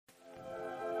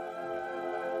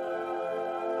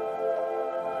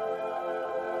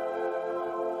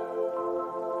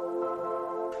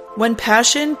When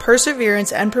passion,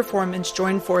 perseverance, and performance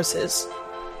join forces,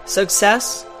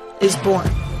 success is born.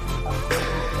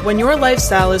 When your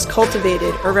lifestyle is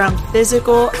cultivated around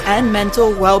physical and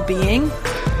mental well-being,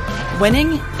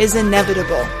 winning is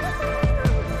inevitable.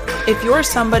 If you're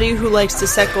somebody who likes to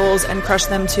set goals and crush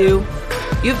them too,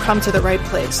 you've come to the right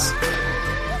place.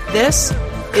 This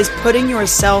is putting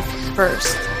yourself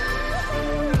first.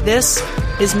 This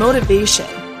is motivation.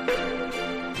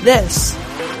 This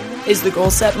is the Goal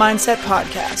Set Mindset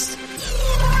Podcast.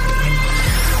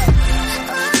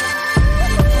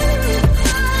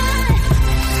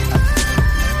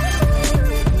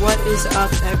 What is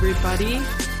up, everybody?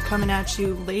 Coming at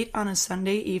you late on a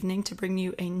Sunday evening to bring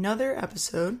you another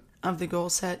episode of the Goal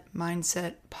Set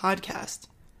Mindset Podcast.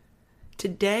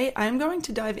 Today, I'm going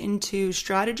to dive into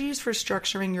strategies for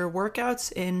structuring your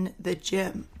workouts in the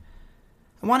gym.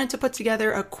 I wanted to put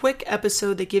together a quick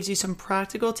episode that gives you some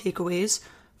practical takeaways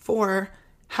for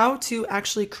how to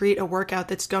actually create a workout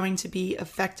that's going to be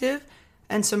effective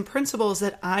and some principles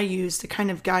that I use to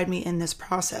kind of guide me in this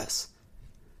process.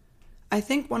 I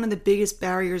think one of the biggest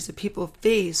barriers that people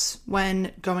face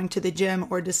when going to the gym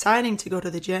or deciding to go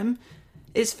to the gym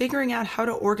is figuring out how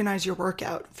to organize your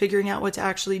workout, figuring out what to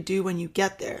actually do when you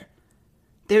get there.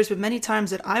 There's been many times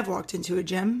that I've walked into a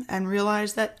gym and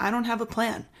realized that I don't have a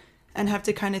plan and have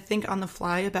to kind of think on the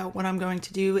fly about what I'm going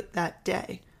to do that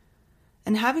day.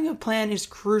 And having a plan is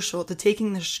crucial to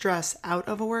taking the stress out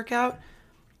of a workout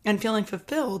and feeling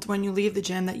fulfilled when you leave the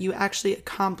gym that you actually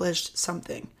accomplished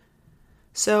something.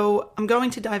 So I'm going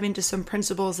to dive into some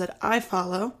principles that I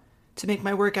follow to make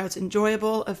my workouts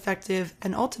enjoyable, effective,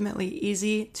 and ultimately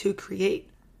easy to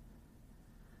create.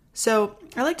 So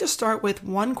I like to start with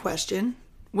one question,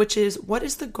 which is, what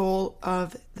is the goal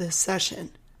of the session?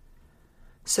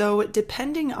 So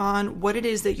depending on what it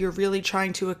is that you're really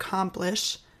trying to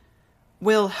accomplish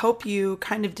will help you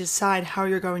kind of decide how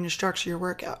you're going to structure your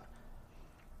workout.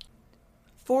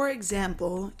 For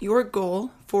example, your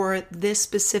goal for this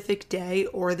specific day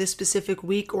or this specific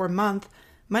week or month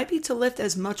might be to lift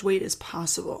as much weight as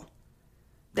possible.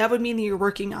 That would mean that you're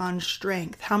working on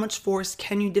strength. How much force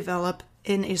can you develop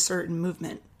in a certain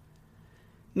movement?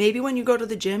 Maybe when you go to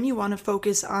the gym, you want to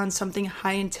focus on something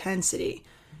high intensity.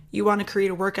 You want to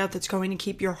create a workout that's going to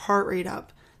keep your heart rate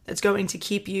up, that's going to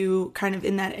keep you kind of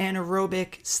in that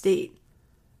anaerobic state.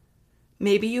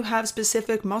 Maybe you have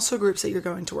specific muscle groups that you're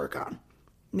going to work on.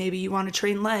 Maybe you want to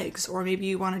train legs, or maybe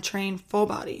you want to train full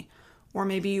body, or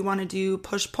maybe you want to do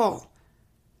push-pull.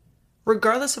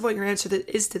 Regardless of what your answer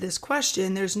is to this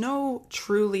question, there's no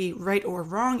truly right or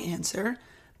wrong answer,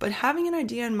 but having an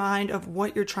idea in mind of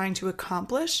what you're trying to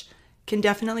accomplish can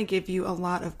definitely give you a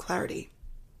lot of clarity.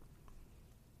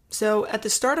 So at the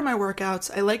start of my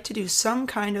workouts, I like to do some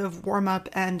kind of warm-up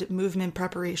and movement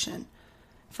preparation.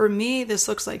 For me, this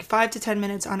looks like 5 to 10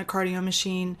 minutes on a cardio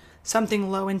machine,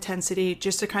 something low intensity,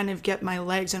 just to kind of get my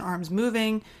legs and arms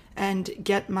moving and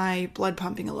get my blood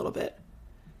pumping a little bit.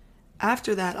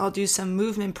 After that, I'll do some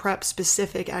movement prep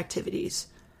specific activities.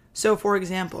 So for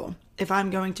example, if I'm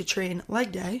going to train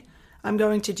leg day, I'm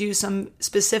going to do some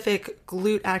specific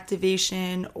glute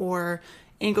activation or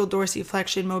ankle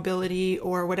dorsiflexion mobility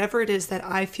or whatever it is that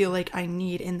I feel like I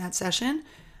need in that session.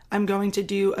 I'm going to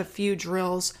do a few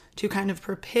drills to kind of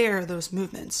prepare those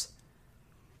movements.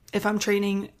 If I'm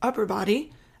training upper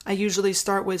body, I usually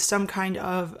start with some kind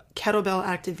of kettlebell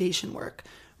activation work,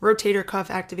 rotator cuff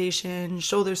activation,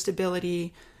 shoulder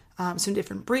stability, some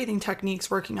different breathing techniques,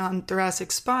 working on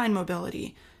thoracic spine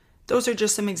mobility. Those are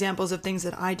just some examples of things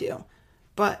that I do.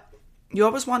 But you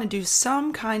always want to do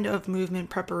some kind of movement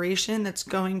preparation that's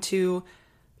going to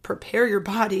prepare your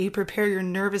body, prepare your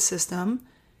nervous system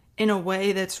in a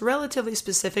way that's relatively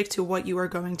specific to what you are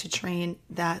going to train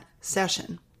that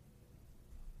session.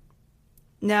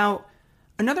 Now,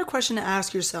 another question to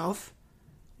ask yourself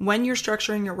when you're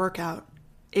structuring your workout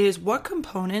is, what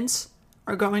components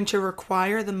are going to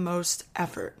require the most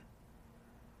effort?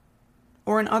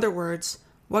 Or in other words,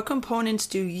 what components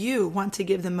do you want to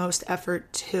give the most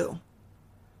effort to?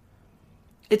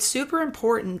 It's super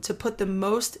important to put the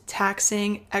most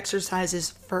taxing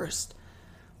exercises first.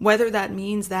 Whether that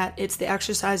means that it's the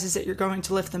exercises that you're going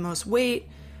to lift the most weight,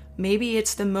 maybe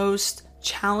it's the most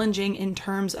challenging in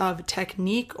terms of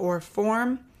technique or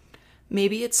form,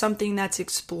 maybe it's something that's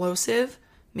explosive,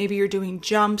 maybe you're doing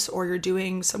jumps or you're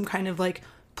doing some kind of like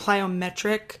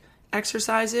plyometric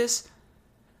exercises.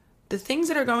 The things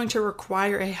that are going to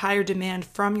require a higher demand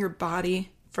from your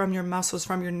body, from your muscles,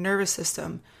 from your nervous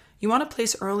system, you want to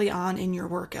place early on in your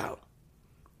workout.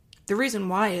 The reason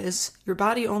why is your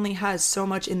body only has so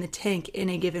much in the tank in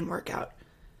a given workout.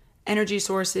 Energy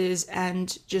sources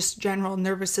and just general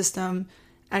nervous system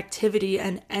activity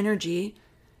and energy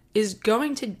is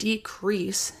going to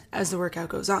decrease as the workout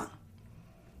goes on.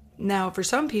 Now, for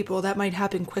some people, that might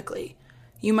happen quickly.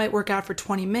 You might work out for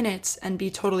 20 minutes and be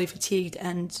totally fatigued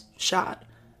and shot.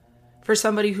 For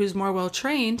somebody who's more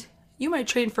well-trained, you might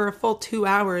train for a full 2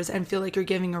 hours and feel like you're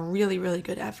giving a really, really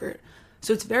good effort.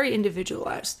 So it's very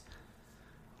individualized.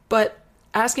 But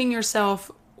asking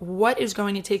yourself what is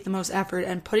going to take the most effort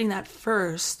and putting that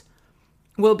first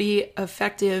will be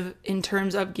effective in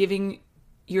terms of giving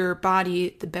your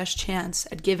body the best chance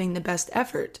at giving the best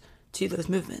effort to those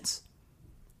movements.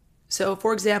 So,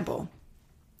 for example,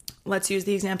 let's use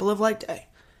the example of leg day.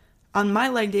 On my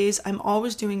leg days, I'm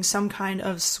always doing some kind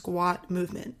of squat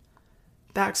movement.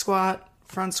 Back squat,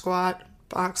 front squat,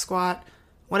 box squat,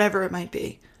 whatever it might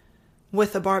be,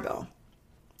 with a barbell.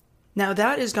 Now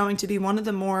that is going to be one of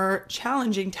the more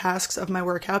challenging tasks of my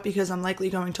workout because I'm likely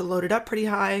going to load it up pretty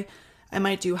high. I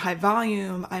might do high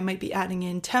volume, I might be adding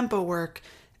in tempo work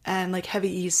and like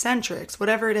heavy eccentrics,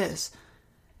 whatever it is.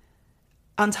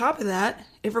 On top of that,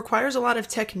 it requires a lot of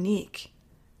technique.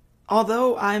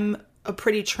 Although I'm a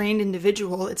pretty trained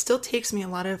individual, it still takes me a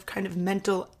lot of kind of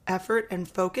mental effort and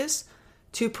focus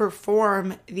to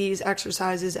perform these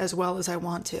exercises as well as I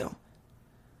want to.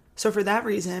 So for that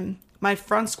reason, my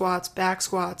front squats, back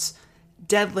squats,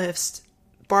 deadlifts,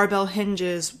 barbell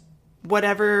hinges,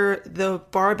 whatever the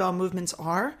barbell movements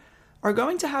are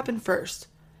going to happen first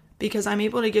because I'm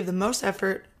able to give the most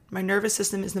effort, my nervous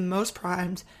system is the most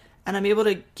primed, and I'm able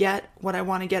to get what I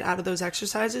want to get out of those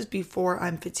exercises before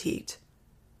I'm fatigued.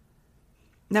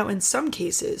 Now, in some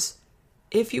cases,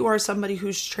 if you are somebody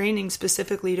who's training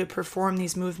specifically to perform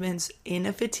these movements in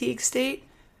a fatigue state,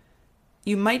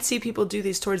 you might see people do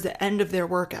these towards the end of their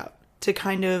workout to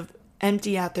kind of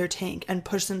empty out their tank and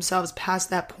push themselves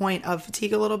past that point of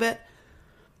fatigue a little bit.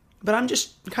 But I'm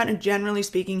just kind of generally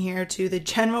speaking here to the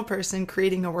general person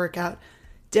creating a workout.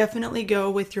 Definitely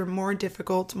go with your more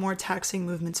difficult, more taxing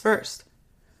movements first.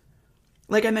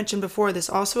 Like I mentioned before, this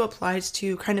also applies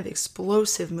to kind of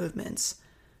explosive movements.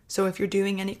 So if you're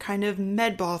doing any kind of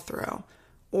med ball throw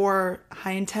or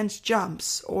high intense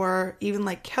jumps or even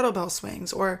like kettlebell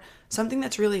swings or something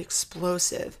that's really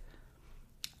explosive,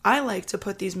 I like to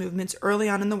put these movements early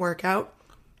on in the workout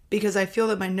because I feel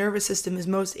that my nervous system is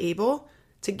most able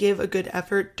to give a good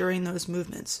effort during those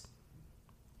movements.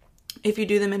 If you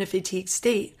do them in a fatigued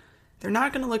state, they're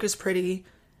not going to look as pretty.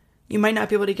 You might not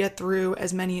be able to get through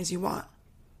as many as you want.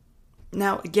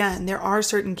 Now, again, there are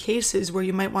certain cases where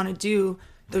you might want to do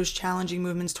those challenging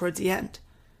movements towards the end.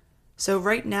 So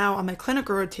right now on my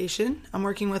clinical rotation, I'm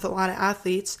working with a lot of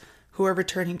athletes who are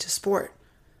returning to sport.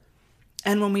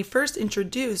 And when we first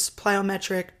introduce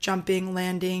plyometric jumping,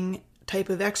 landing type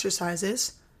of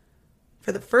exercises,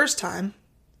 for the first time,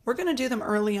 we're going to do them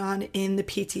early on in the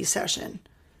PT session.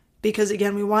 Because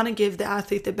again, we want to give the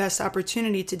athlete the best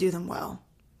opportunity to do them well.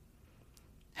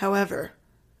 However,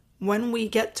 when we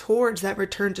get towards that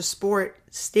return to sport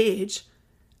stage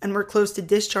and we're close to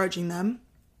discharging them,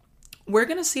 we're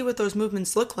going to see what those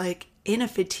movements look like in a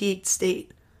fatigued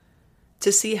state,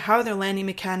 to see how their landing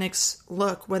mechanics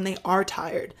look when they are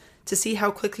tired, to see how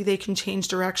quickly they can change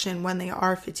direction when they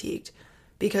are fatigued,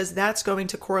 because that's going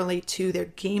to correlate to their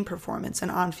game performance and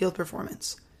on-field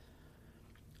performance.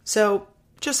 So,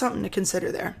 just something to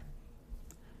consider there.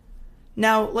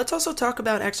 Now, let's also talk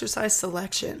about exercise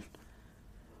selection.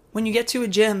 When you get to a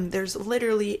gym, there's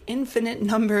literally infinite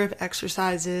number of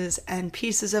exercises and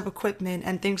pieces of equipment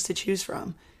and things to choose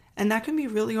from, and that can be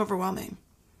really overwhelming.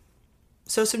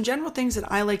 So some general things that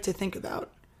I like to think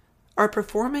about are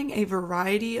performing a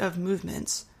variety of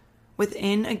movements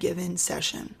within a given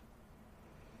session.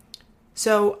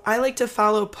 So I like to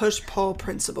follow push-pull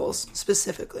principles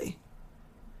specifically.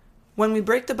 When we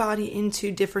break the body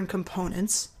into different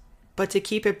components, but to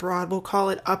keep it broad, we'll call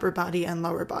it upper body and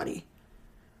lower body.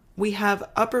 We have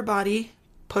upper body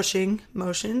pushing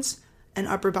motions and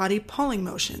upper body pulling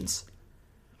motions.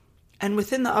 And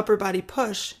within the upper body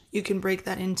push, you can break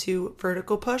that into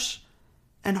vertical push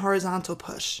and horizontal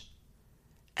push,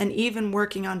 and even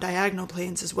working on diagonal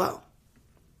planes as well.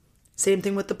 Same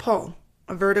thing with the pull,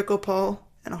 a vertical pull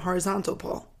and a horizontal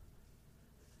pull.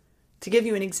 To give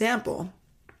you an example,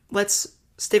 let's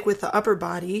stick with the upper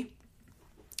body.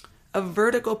 A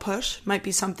vertical push might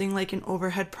be something like an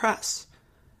overhead press,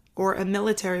 or a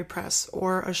military press,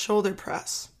 or a shoulder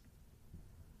press.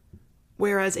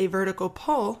 Whereas a vertical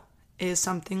pull is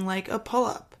something like a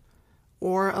pull-up,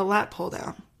 or a lat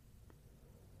pull-down.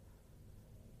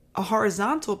 A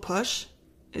horizontal push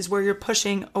is where you're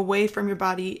pushing away from your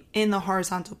body in the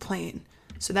horizontal plane.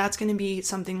 So that's going to be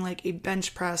something like a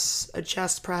bench press, a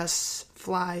chest press,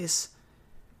 flies.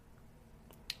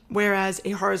 Whereas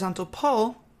a horizontal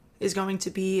pull is going to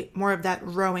be more of that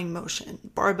rowing motion,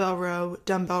 barbell row,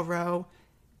 dumbbell row,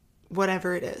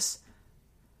 whatever it is.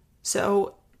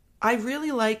 So I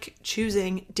really like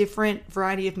choosing different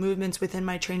variety of movements within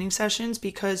my training sessions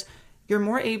because you're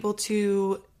more able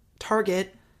to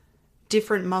target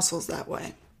different muscles that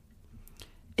way.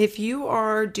 If you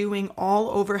are doing all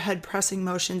overhead pressing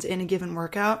motions in a given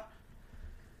workout,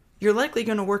 you're likely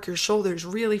going to work your shoulders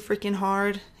really freaking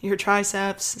hard, your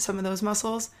triceps, some of those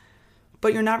muscles,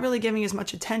 but you're not really giving as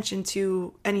much attention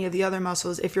to any of the other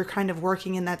muscles if you're kind of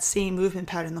working in that same movement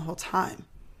pattern the whole time.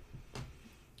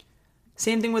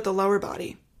 Same thing with the lower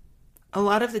body. A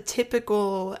lot of the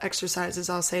typical exercises,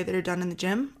 I'll say, that are done in the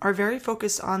gym are very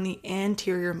focused on the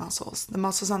anterior muscles, the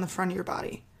muscles on the front of your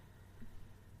body,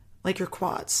 like your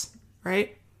quads,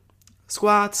 right?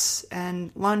 Squats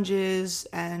and lunges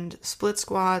and split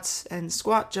squats and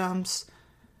squat jumps.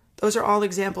 Those are all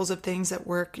examples of things that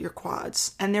work your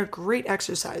quads, and they're great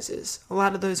exercises. A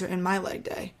lot of those are in my leg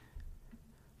day.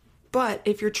 But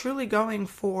if you're truly going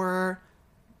for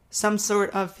some sort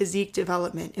of physique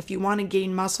development, if you want to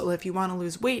gain muscle, if you want to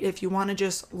lose weight, if you want to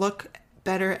just look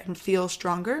better and feel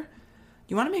stronger,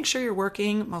 you want to make sure you're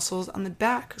working muscles on the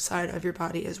back side of your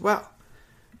body as well,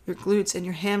 your glutes and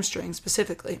your hamstrings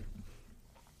specifically.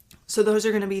 So those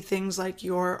are going to be things like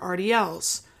your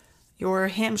RDLs, your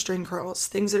hamstring curls,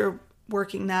 things that are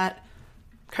working that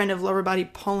kind of lower body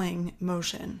pulling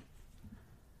motion.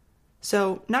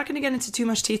 So not going to get into too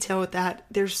much detail with that.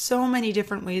 There's so many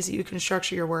different ways that you can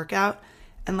structure your workout.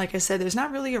 And like I said, there's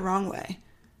not really a wrong way.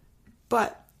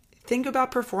 But think about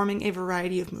performing a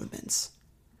variety of movements.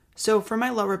 So for my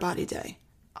lower body day,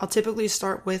 I'll typically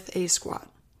start with a squat,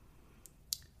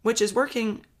 which is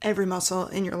working every muscle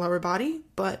in your lower body,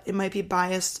 but it might be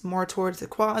biased more towards the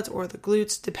quads or the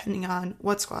glutes, depending on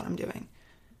what squat I'm doing.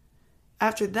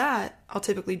 After that, I'll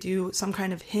typically do some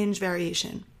kind of hinge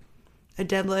variation. A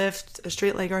deadlift, a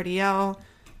straight leg RDL,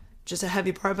 just a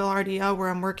heavy barbell RDL where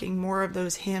I'm working more of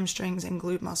those hamstrings and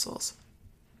glute muscles.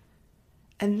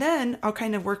 And then I'll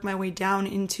kind of work my way down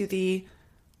into the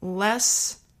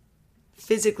less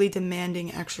physically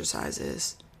demanding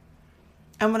exercises.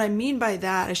 And what I mean by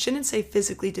that, I shouldn't say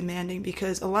physically demanding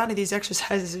because a lot of these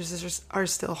exercises are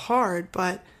still hard,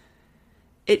 but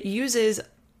it uses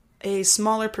a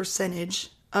smaller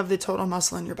percentage of the total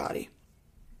muscle in your body.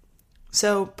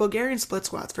 So Bulgarian split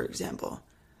squats, for example,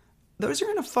 those are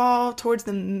going to fall towards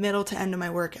the middle to end of my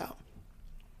workout.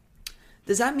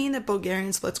 Does that mean that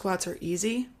Bulgarian split squats are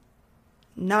easy?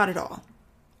 Not at all.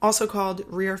 Also called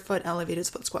rear foot elevated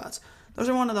split squats. Those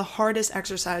are one of the hardest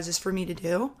exercises for me to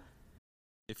do.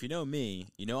 If you know me,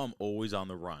 you know I'm always on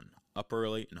the run, up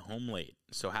early and home late,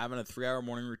 so having a 3-hour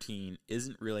morning routine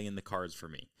isn't really in the cards for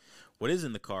me. What is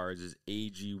in the cards is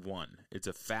AG1. It's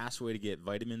a fast way to get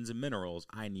vitamins and minerals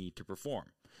I need to perform.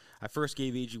 I first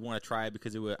gave AG1 a try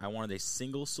because I wanted a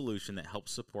single solution that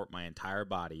helps support my entire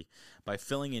body by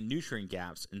filling in nutrient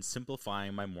gaps and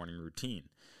simplifying my morning routine.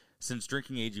 Since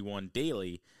drinking AG1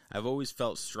 daily, I've always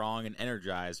felt strong and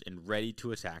energized and ready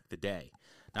to attack the day.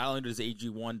 Not only does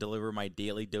AG1 deliver my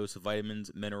daily dose of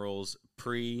vitamins, minerals,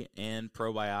 pre- and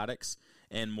probiotics,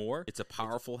 and more, it's a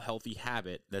powerful, healthy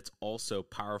habit that's also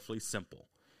powerfully simple.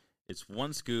 It's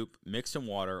one scoop mixed in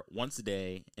water once a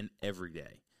day and every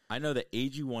day. I know that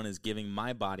AG1 is giving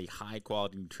my body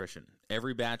high-quality nutrition.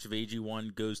 Every batch of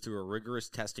AG1 goes through a rigorous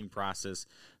testing process,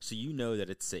 so you know that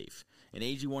it's safe. And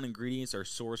AG1 ingredients are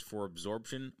sourced for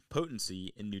absorption,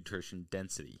 potency, and nutrition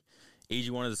density.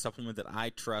 AG1 is a supplement that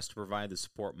I trust to provide the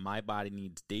support my body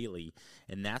needs daily,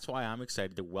 and that's why I'm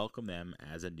excited to welcome them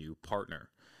as a new partner.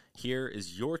 Here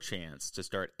is your chance to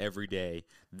start every day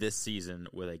this season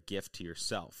with a gift to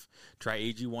yourself. Try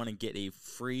AG1 and get a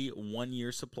free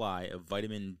 1-year supply of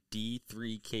vitamin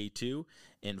D3K2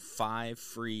 and 5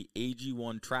 free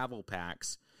AG1 travel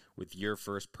packs with your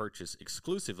first purchase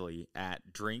exclusively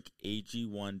at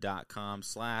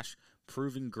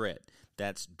drinkag1.com/provengrit.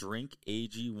 That's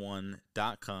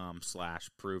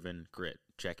drinkag1.com/provengrit.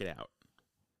 Check it out.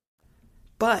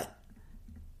 But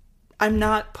I'm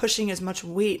not pushing as much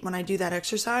weight when I do that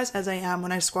exercise as I am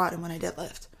when I squat and when I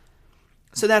deadlift.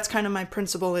 So that's kind of my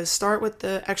principle, is start with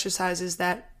the exercises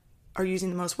that are using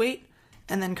the most weight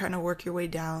and then kind of work your way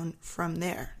down from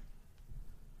there.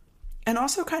 And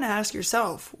also kind of ask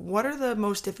yourself, what are the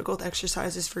most difficult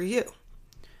exercises for you?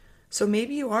 So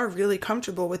maybe you are really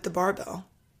comfortable with the barbell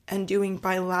and doing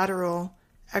bilateral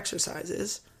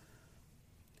exercises,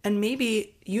 and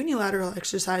maybe unilateral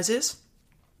exercises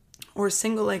or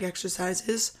single leg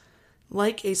exercises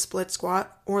like a split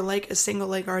squat or like a single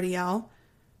leg RDL,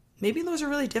 maybe those are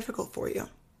really difficult for you.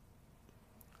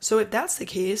 So if that's the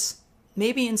case,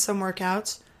 Maybe in some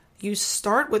workouts, you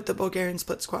start with the Bulgarian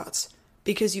split squats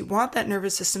because you want that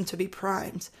nervous system to be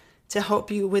primed to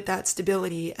help you with that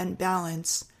stability and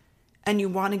balance, and you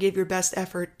want to give your best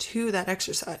effort to that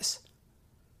exercise.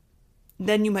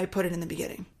 Then you might put it in the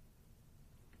beginning.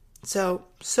 So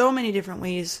many different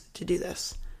ways to do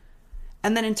this.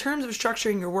 And then in terms of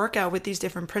structuring your workout with these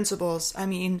different principles, I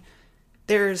mean,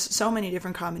 there's so many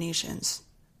different combinations.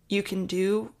 You can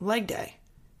do leg day,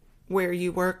 where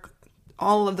you work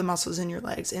all of the muscles in your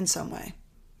legs in some way.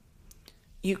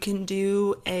 You can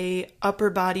do a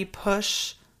upper body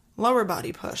push, lower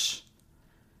body push.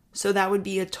 So that would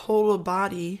be a total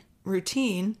body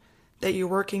routine that you're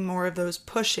working more of those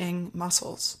pushing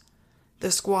muscles,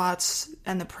 the squats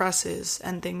and the presses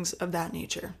and things of that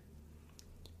nature.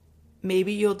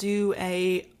 Maybe you'll do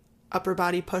a upper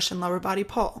body push and lower body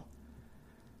pull.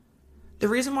 The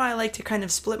reason why I like to kind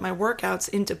of split my workouts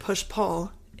into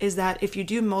push-pull is that if you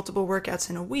do multiple workouts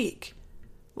in a week,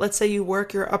 let's say you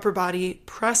work your upper body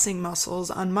pressing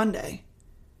muscles on Monday.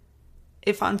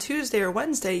 If on Tuesday or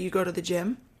Wednesday you go to the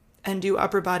gym and do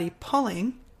upper body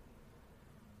pulling,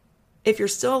 if you're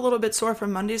still a little bit sore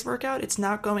from Monday's workout, it's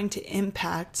not going to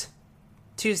impact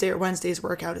Tuesday or Wednesday's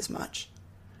workout as much.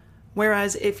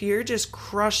 Whereas if you're just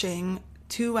crushing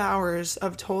 2 hours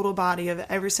of total body of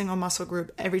every single muscle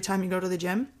group every time you go to the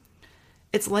gym,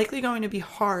 it's likely going to be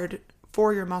hard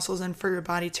for your muscles and for your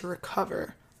body to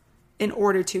recover in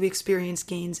order to experience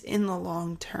gains in the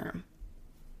long term.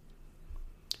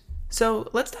 So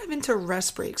let's dive into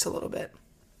rest breaks a little bit.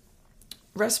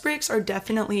 Rest breaks are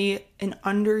definitely an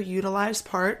underutilized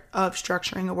part of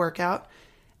structuring a workout,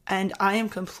 and I am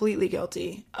completely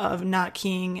guilty of not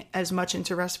keying as much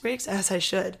into rest breaks as I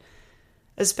should,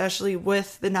 especially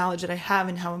with the knowledge that I have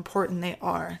and how important they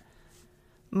are.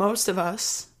 Most of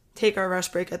us take our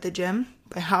rest break at the gym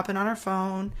by hopping on our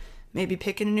phone, maybe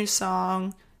picking a new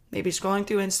song, maybe scrolling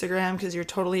through Instagram because you're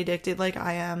totally addicted like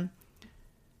I am.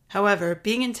 However,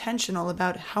 being intentional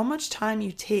about how much time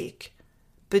you take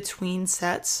between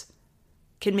sets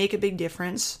can make a big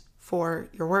difference for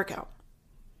your workout.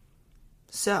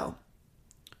 So,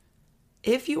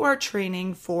 if you are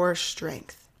training for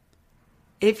strength,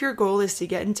 if your goal is to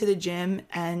get into the gym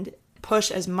and push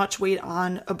as much weight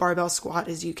on a barbell squat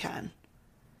as you can,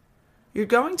 you're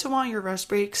going to want your rest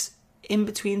breaks in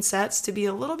between sets to be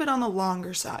a little bit on the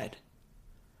longer side.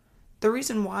 The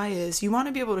reason why is you want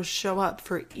to be able to show up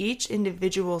for each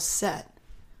individual set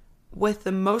with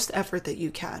the most effort that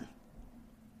you can.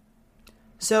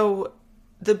 So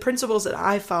the principles that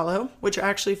I follow, which are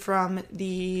actually from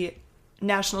the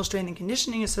National Strength and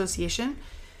Conditioning Association,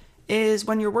 is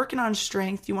when you're working on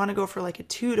strength, you want to go for like a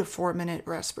 2 to 4 minute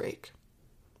rest break.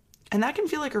 And that can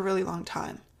feel like a really long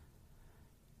time.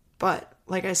 But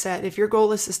like I said, if your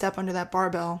goal is to step under that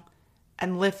barbell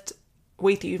and lift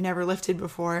weight that you've never lifted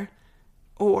before,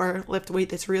 or lift weight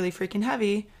that's really freaking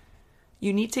heavy,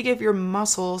 you need to give your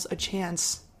muscles a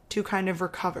chance to kind of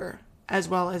recover, as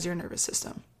well as your nervous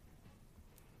system.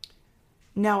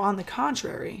 Now, on the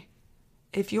contrary,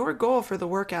 if your goal for the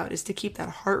workout is to keep that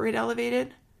heart rate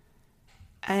elevated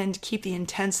and keep the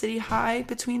intensity high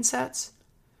between sets,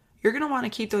 you're going to want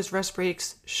to keep those rest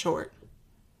breaks short.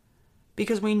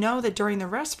 Because we know that during the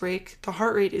rest break, the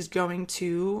heart rate is going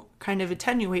to kind of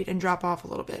attenuate and drop off a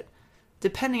little bit,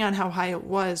 depending on how high it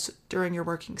was during your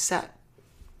working set.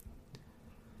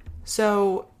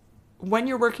 So when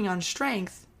you're working on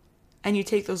strength and you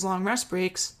take those long rest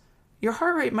breaks, your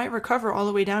heart rate might recover all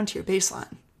the way down to your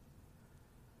baseline.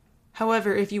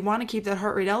 However, if you want to keep that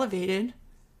heart rate elevated,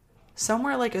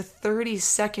 somewhere like a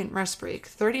 30-second rest break,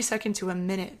 30 seconds to a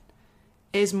minute,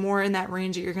 is more in that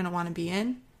range that you're going to want to be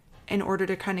in order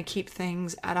to kind of keep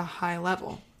things at a high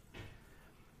level.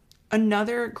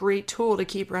 Another great tool to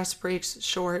keep rest breaks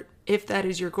short, if that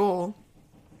is your goal,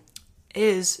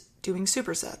 is doing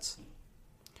supersets.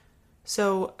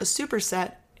 So a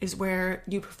superset is where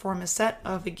you perform a set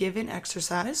of a given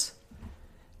exercise,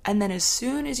 and then as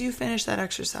soon as you finish that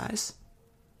exercise,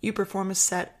 you perform a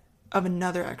set of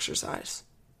another exercise.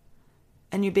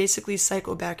 And you basically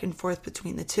cycle back and forth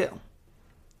between the two.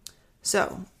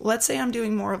 So let's say I'm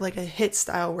doing more of like a HIIT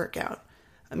style workout.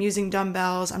 I'm using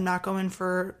dumbbells. I'm not going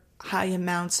for high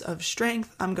amounts of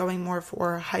strength. I'm going more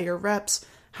for higher reps,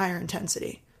 higher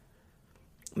intensity.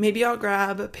 Maybe I'll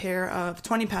grab a pair of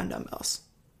 20-pound dumbbells.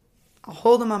 I'll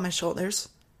hold them on my shoulders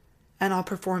and I'll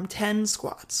perform 10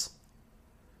 squats.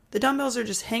 The dumbbells are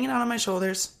just hanging out on my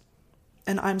shoulders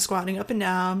and I'm squatting up and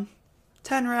down,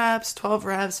 10 reps, 12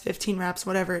 reps, 15 reps,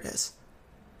 whatever it is.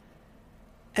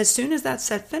 As soon as that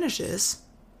set finishes,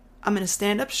 I'm going to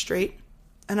stand up straight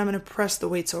and I'm going to press the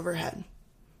weights overhead.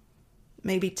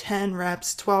 maybe 10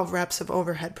 reps, 12 reps of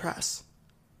overhead press.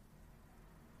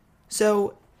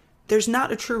 So there's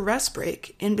not a true rest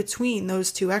break in between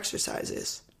those two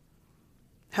exercises.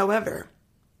 However,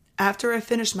 after I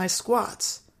finish my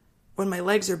squats, when my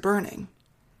legs are burning,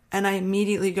 and I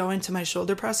immediately go into my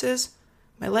shoulder presses,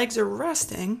 my legs are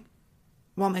resting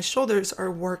while my shoulders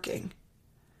are working.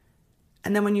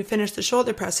 And then when you finish the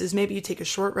shoulder presses, maybe you take a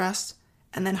short rest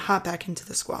and then hop back into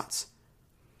the squats.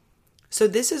 So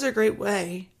this is a great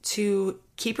way to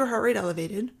keep your heart rate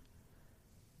elevated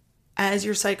as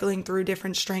you're cycling through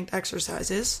different strength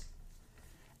exercises.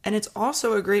 And it's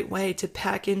also a great way to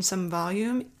pack in some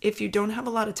volume if you don't have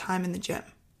a lot of time in the gym.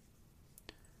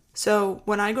 So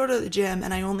when I go to the gym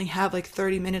and I only have like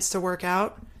 30 minutes to work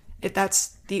out, if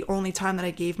that's the only time that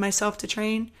I gave myself to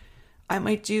train, I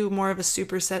might do more of a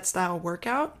superset style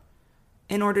workout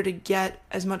in order to get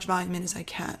as much volume in as I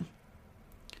can.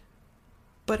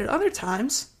 But at other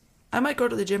times, I might go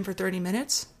to the gym for 30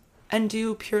 minutes and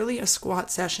do purely a squat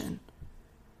session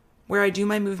where I do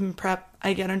my movement prep,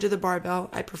 I get under the barbell,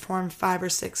 I perform 5 or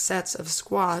 6 sets of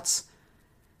squats,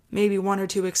 maybe 1 or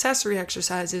 2 accessory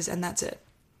exercises, and that's it.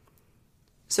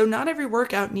 So not every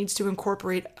workout needs to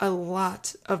incorporate a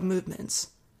lot of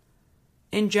movements.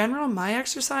 In general, my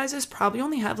exercises probably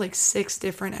only have like 6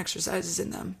 different exercises in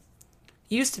them.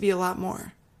 Used to be a lot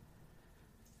more.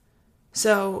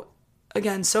 So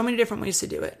again, so many different ways to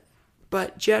do it.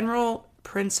 But general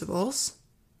principles: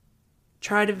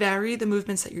 try to vary the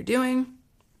movements that you're doing,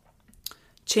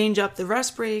 change up the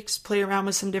rest breaks, play around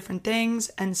with some different things,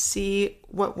 and see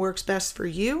what works best for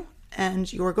you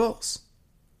and your goals.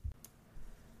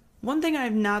 One thing I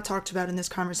have not talked about in this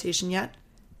conversation yet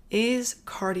is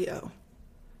cardio.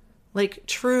 Like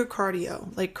true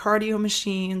cardio, like cardio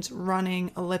machines,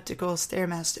 running, elliptical,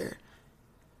 Stairmaster.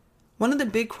 One of the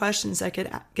big questions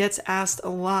that gets asked a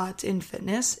lot in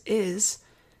fitness is,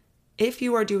 if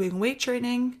you are doing weight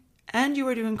training and you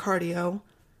are doing cardio,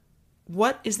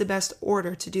 what is the best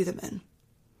order to do them in?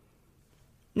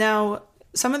 Now,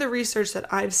 some of the research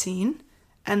that I've seen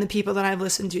and the people that I've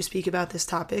listened to speak about this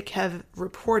topic have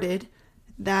reported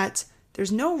that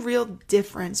there's no real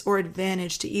difference or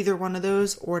advantage to either one of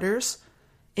those orders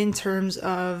in terms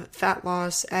of fat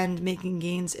loss and making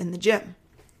gains in the gym.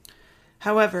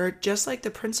 However, just like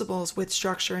the principles with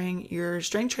structuring your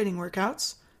strength training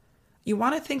workouts, you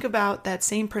want to think about that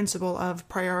same principle of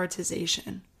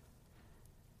prioritization.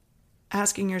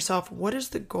 Asking yourself, what is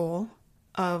the goal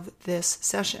of this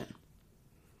session?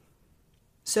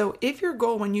 So if your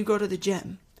goal when you go to the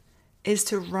gym is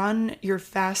to run your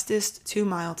fastest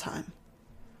 2-mile time,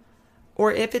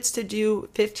 or if it's to do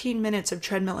 15 minutes of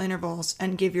treadmill intervals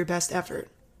and give your best effort,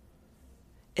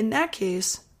 in that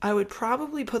case, I would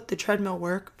probably put the treadmill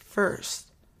work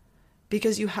first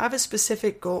because you have a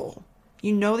specific goal.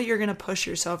 You know that you're going to push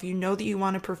yourself. You know that you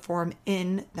want to perform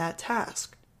in that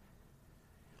task.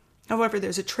 However,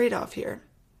 there's a trade-off here.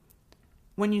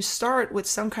 When you start with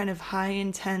some kind of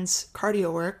high-intense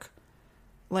cardio work,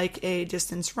 like a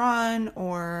distance run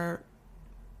or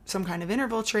some kind of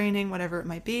interval training, whatever it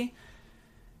might be,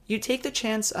 you take the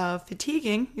chance of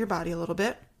fatiguing your body a little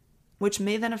bit, which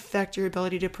may then affect your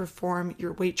ability to perform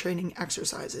your weight training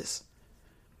exercises.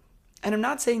 And I'm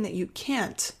not saying that you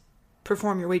can't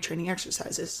perform your weight training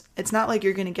exercises. It's not like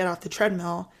you're going to get off the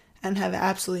treadmill and have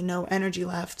absolutely no energy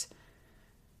left.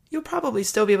 You'll probably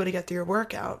still be able to get through your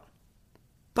workout,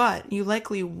 but you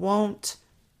likely won't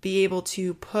be able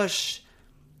to push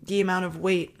the amount of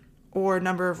weight or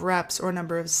number of reps or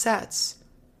number of sets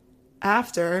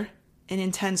after an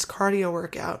intense cardio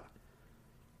workout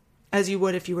as you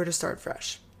would if you were to start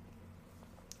fresh.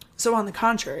 So on the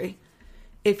contrary,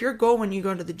 if your goal when you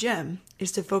go to the gym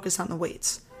is to focus on the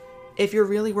weights, if you're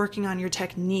really working on your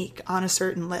technique on a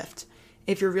certain lift,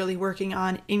 if you're really working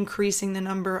on increasing the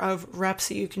number of reps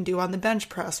that you can do on the bench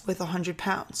press with 100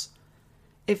 pounds,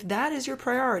 if that is your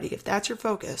priority, if that's your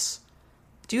focus,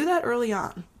 do that early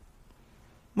on.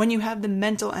 When you have the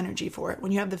mental energy for it,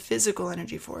 when you have the physical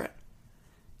energy for it.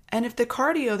 And if the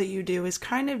cardio that you do is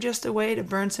kind of just a way to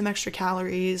burn some extra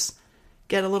calories,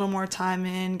 get a little more time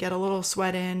in, get a little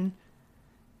sweat in,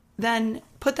 then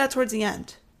put that towards the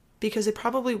end, because it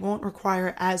probably won't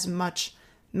require as much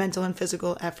mental and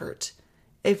physical effort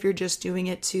if you're just doing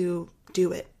it to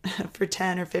do it for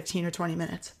 10 or 15 or 20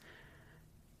 minutes.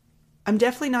 I'm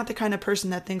definitely not the kind of person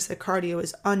that thinks that cardio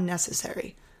is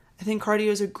unnecessary. I think cardio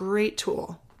is a great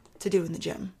tool to do in the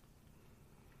gym.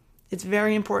 It's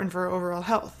very important for our overall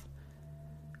health.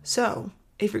 So,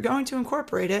 if you're going to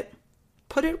incorporate it,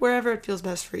 put it wherever it feels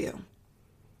best for you.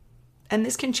 And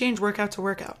this can change workout to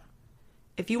workout.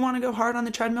 If you want to go hard on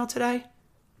the treadmill today,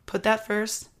 put that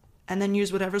first and then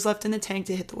use whatever's left in the tank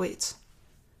to hit the weights.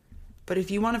 But if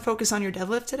you want to focus on your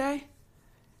deadlift today,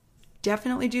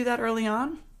 definitely do that early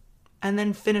on and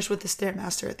then finish with the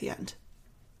Stairmaster at the end.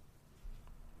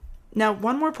 Now,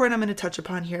 one more point I'm going to touch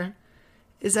upon here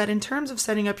is that in terms of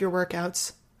setting up your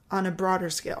workouts on a broader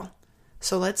scale,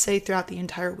 so let's say throughout the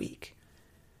entire week,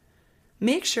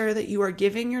 make sure that you are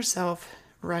giving yourself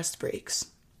rest breaks.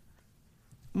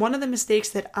 One of the mistakes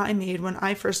that I made when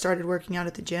I first started working out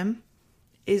at the gym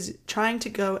is trying to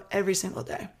go every single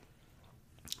day,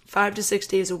 5 to 6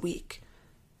 days a week.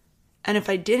 And if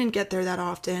I didn't get there that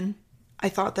often, I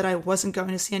thought that I wasn't going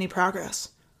to see any progress.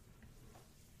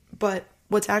 But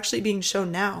what's actually being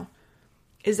shown now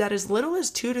is that as little as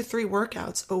 2 to 3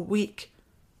 workouts a week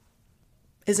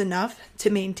is enough to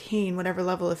maintain whatever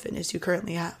level of fitness you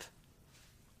currently have.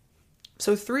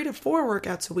 So 3 to 4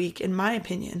 workouts a week, in my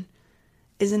opinion,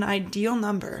 is an ideal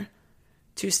number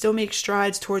to still make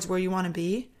strides towards where you want to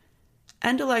be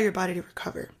and allow your body to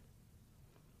recover.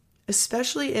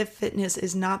 Especially if fitness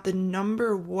is not the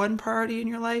number one priority in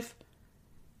your life.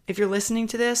 If you're listening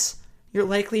to this, you're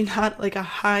likely not like a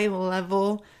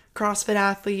high-level CrossFit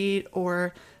athlete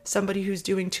or somebody who's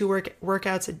doing 2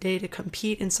 workouts a day to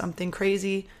compete in something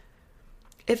crazy.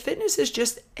 If fitness is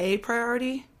just a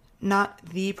priority, not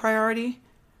the priority,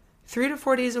 3 to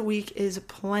 4 days a week is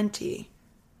plenty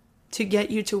to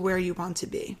get you to where you want to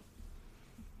be.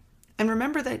 And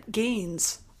remember that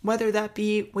gains, whether that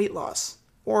be weight loss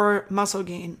or muscle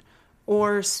gain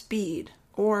or speed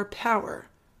or power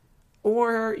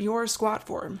or your squat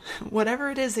form, whatever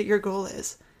it is that your goal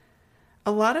is,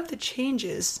 a lot of the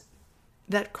changes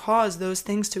that cause those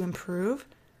things to improve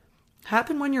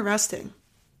happen when you're resting.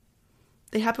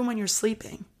 They happen when you're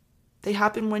sleeping. They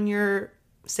happen when you're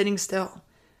sitting still.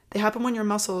 They happen when your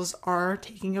muscles are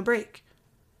taking a break,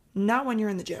 not when you're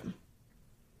in the gym.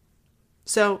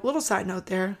 So, little side note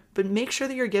there, but make sure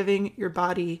that you're giving your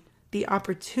body the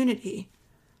opportunity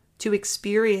to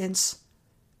experience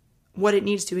what it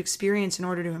needs to experience in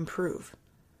order to improve.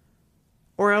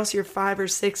 Or else your 5 or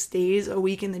 6 days a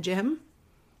week in the gym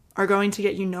are going to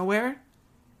get you nowhere,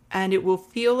 and it will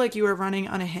feel like you are running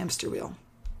on a hamster wheel.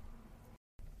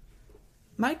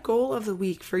 My goal of the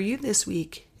week for you this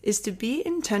week is to be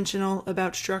intentional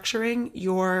about structuring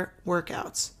your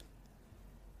workouts.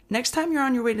 Next time you're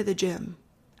on your way to the gym,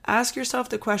 ask yourself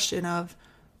the question of,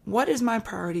 what is my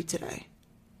priority today?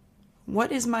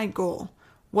 What is my goal?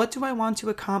 What do I want to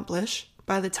accomplish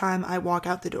by the time I walk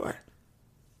out the door?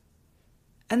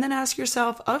 And then ask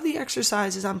yourself, of the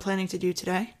exercises I'm planning to do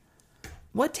today,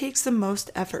 what takes the most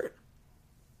effort?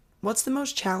 What's the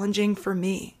most challenging for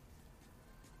me?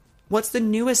 What's the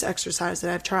newest exercise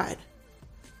that I've tried?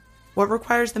 What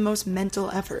requires the most mental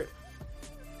effort?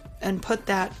 And put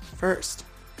that first.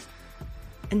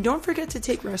 And don't forget to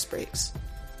take rest breaks.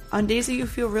 On days that you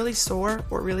feel really sore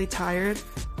or really tired,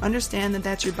 understand that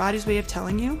that's your body's way of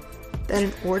telling you that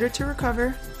in order to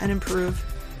recover and improve,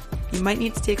 you might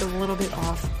need to take a little bit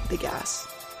off the gas.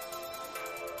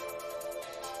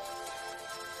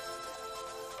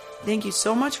 Thank you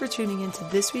so much for tuning into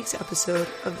this week's episode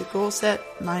of the Goal Set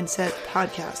Mindset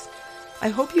Podcast. I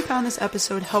hope you found this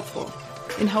episode helpful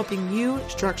in helping you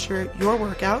structure your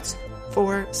workouts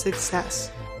for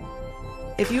success.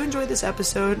 If you enjoyed this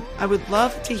episode, I would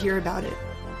love to hear about it.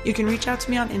 You can reach out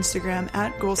to me on Instagram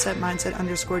at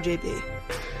goalsetmindset_JB.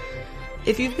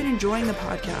 If you've been enjoying the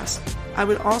podcast, I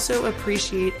would also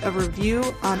appreciate a review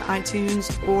on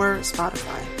iTunes or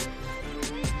Spotify.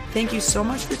 Thank you so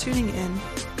much for tuning in,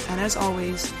 and as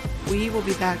always, we will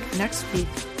be back next week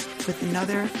with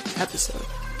another episode.